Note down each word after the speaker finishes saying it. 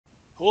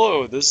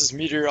Hello, this is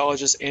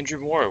meteorologist Andrew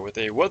Moore with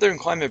a weather and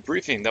climate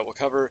briefing that will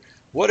cover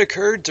what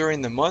occurred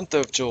during the month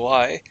of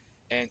July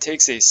and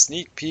takes a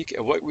sneak peek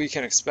at what we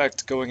can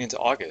expect going into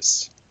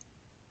August.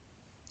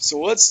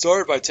 So let's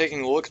start by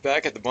taking a look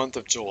back at the month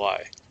of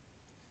July.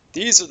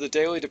 These are the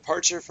daily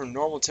departure from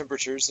normal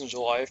temperatures in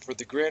July for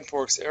the Grand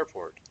Forks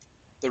Airport.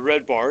 The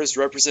red bars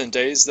represent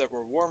days that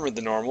were warmer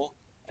than normal,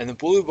 and the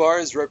blue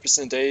bars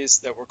represent days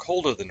that were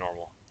colder than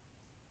normal.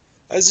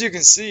 As you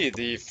can see,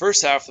 the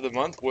first half of the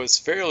month was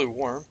fairly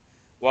warm,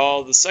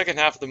 while the second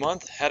half of the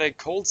month had a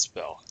cold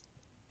spell.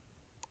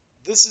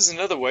 This is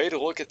another way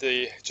to look at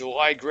the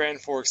July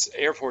Grand Forks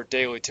Airport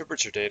daily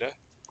temperature data.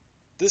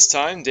 This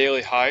time,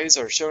 daily highs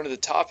are shown at the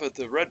top of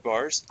the red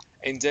bars,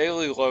 and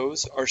daily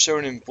lows are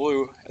shown in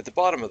blue at the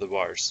bottom of the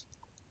bars.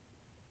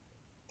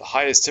 The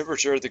highest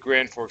temperature at the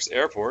Grand Forks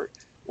Airport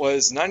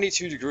was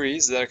 92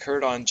 degrees that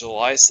occurred on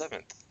July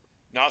 7th.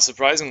 Not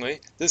surprisingly,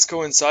 this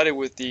coincided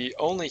with the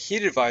only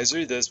heat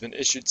advisory that has been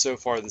issued so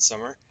far this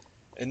summer,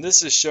 and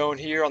this is shown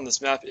here on this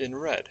map in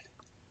red.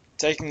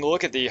 Taking a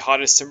look at the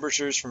hottest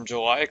temperatures from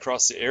July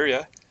across the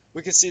area,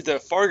 we can see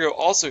that Fargo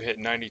also hit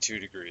 92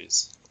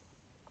 degrees.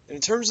 In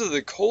terms of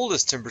the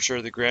coldest temperature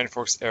at the Grand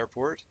Forks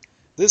Airport,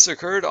 this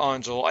occurred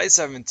on July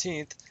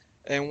 17th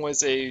and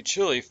was a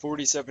chilly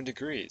 47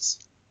 degrees.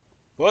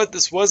 But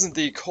this wasn't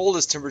the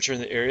coldest temperature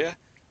in the area,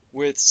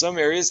 with some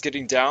areas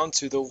getting down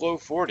to the low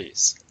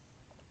 40s.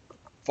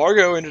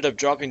 Fargo ended up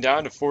dropping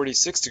down to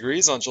 46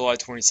 degrees on July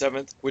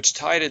 27th, which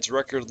tied its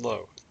record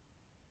low.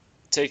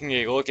 Taking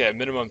a look at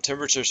minimum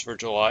temperatures for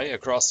July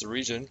across the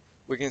region,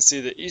 we can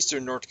see that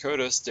eastern North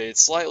Dakota stayed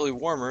slightly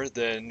warmer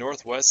than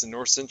northwest and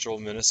north central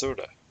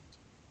Minnesota.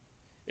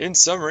 In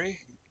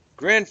summary,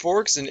 Grand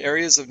Forks and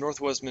areas of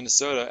northwest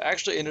Minnesota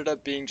actually ended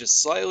up being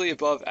just slightly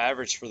above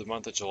average for the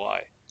month of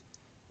July,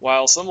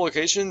 while some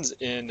locations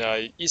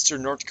in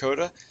eastern North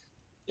Dakota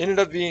ended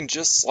up being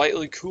just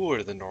slightly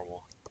cooler than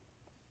normal.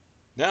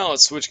 Now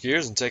let's switch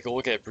gears and take a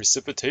look at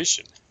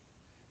precipitation.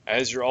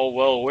 As you're all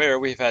well aware,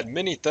 we've had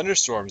many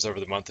thunderstorms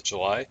over the month of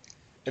July,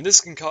 and this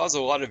can cause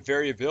a lot of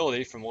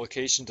variability from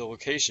location to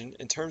location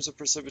in terms of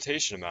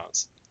precipitation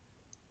amounts.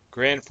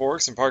 Grand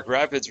Forks and Park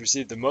Rapids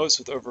received the most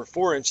with over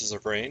 4 inches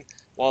of rain,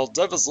 while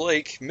Devil's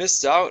Lake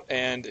missed out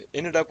and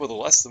ended up with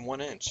less than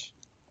 1 inch.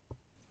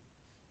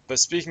 But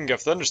speaking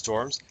of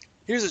thunderstorms,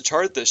 here's a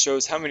chart that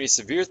shows how many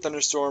severe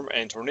thunderstorm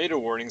and tornado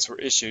warnings were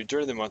issued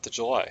during the month of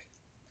July.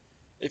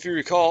 If you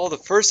recall, the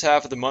first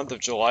half of the month of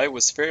July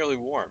was fairly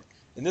warm,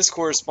 and this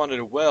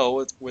corresponded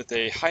well with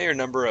a higher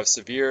number of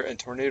severe and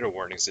tornado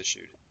warnings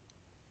issued.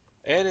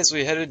 And as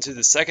we headed to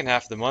the second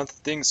half of the month,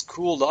 things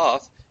cooled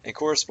off and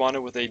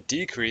corresponded with a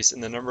decrease in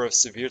the number of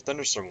severe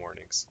thunderstorm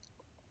warnings.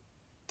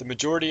 The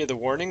majority of the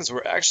warnings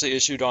were actually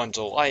issued on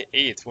July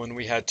 8th when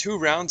we had 2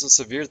 rounds of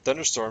severe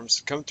thunderstorms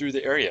come through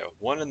the area,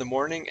 one in the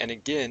morning and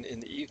again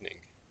in the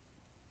evening.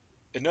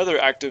 Another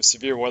active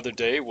severe weather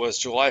day was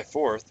July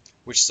 4th,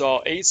 which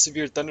saw 8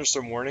 severe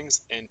thunderstorm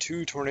warnings and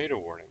 2 tornado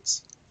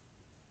warnings.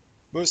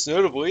 Most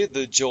notably,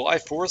 the July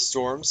 4th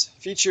storms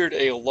featured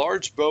a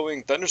large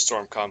Boeing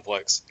thunderstorm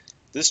complex.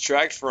 This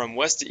tracked from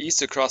west to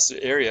east across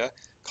the area,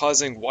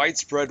 causing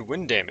widespread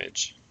wind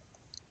damage.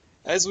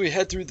 As we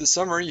head through the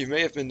summer, you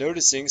may have been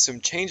noticing some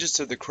changes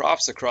to the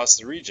crops across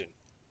the region.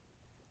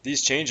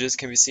 These changes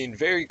can be seen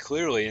very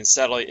clearly in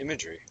satellite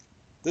imagery.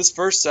 This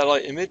first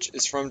satellite image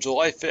is from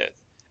July 5th,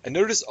 and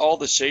notice all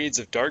the shades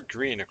of dark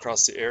green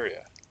across the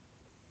area.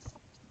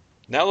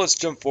 Now let's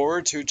jump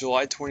forward to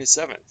July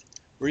 27th,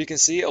 where you can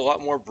see a lot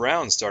more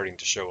brown starting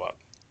to show up.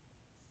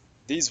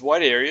 These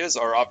white areas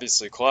are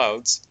obviously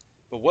clouds,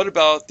 but what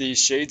about these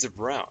shades of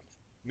brown?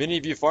 Many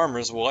of you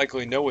farmers will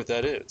likely know what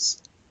that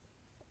is.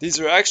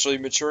 These are actually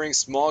maturing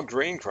small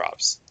grain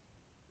crops.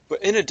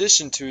 But in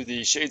addition to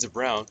the shades of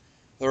brown,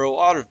 there are a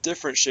lot of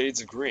different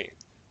shades of green.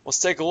 Let's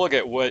take a look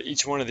at what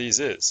each one of these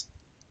is.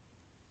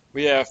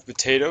 We have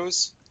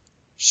potatoes,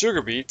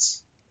 sugar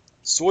beets,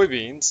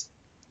 soybeans,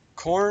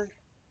 corn,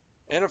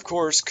 and of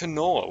course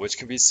canola, which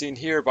can be seen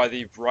here by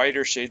the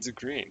brighter shades of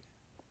green.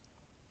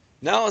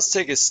 Now let's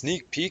take a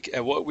sneak peek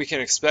at what we can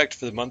expect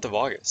for the month of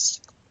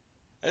August.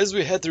 As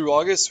we head through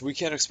August, we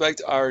can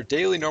expect our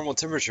daily normal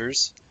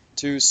temperatures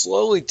to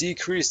slowly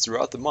decrease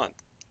throughout the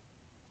month.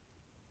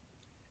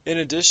 In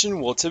addition,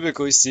 we'll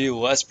typically see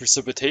less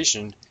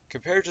precipitation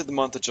compared to the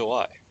month of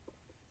July.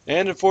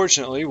 And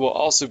unfortunately, we'll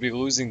also be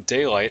losing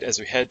daylight as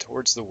we head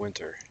towards the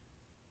winter.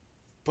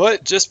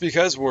 But just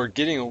because we're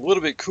getting a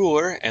little bit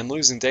cooler and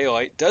losing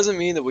daylight doesn't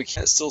mean that we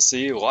can't still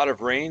see a lot of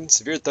rain,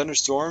 severe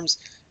thunderstorms,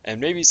 and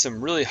maybe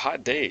some really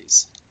hot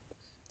days.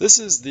 This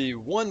is the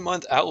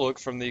 1-month outlook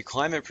from the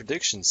Climate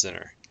Prediction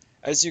Center.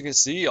 As you can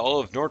see,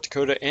 all of North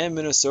Dakota and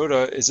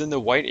Minnesota is in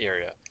the white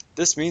area.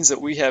 This means that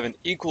we have an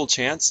equal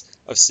chance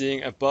of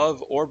seeing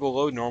above or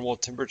below normal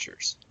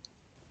temperatures.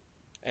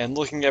 And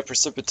looking at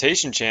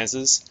precipitation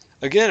chances,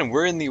 again,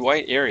 we're in the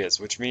white areas,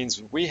 which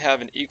means we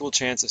have an equal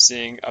chance of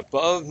seeing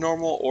above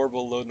normal or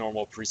below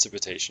normal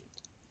precipitation.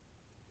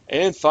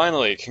 And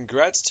finally,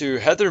 congrats to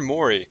Heather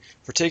Morey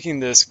for taking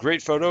this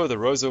great photo of the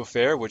Roseau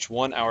Fair, which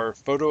won our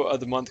Photo of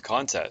the Month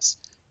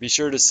contest. Be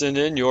sure to send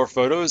in your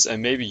photos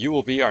and maybe you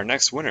will be our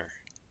next winner.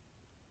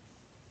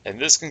 And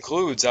this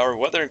concludes our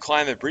weather and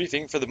climate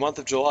briefing for the month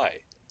of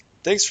July.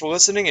 Thanks for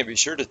listening and be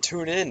sure to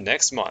tune in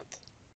next month.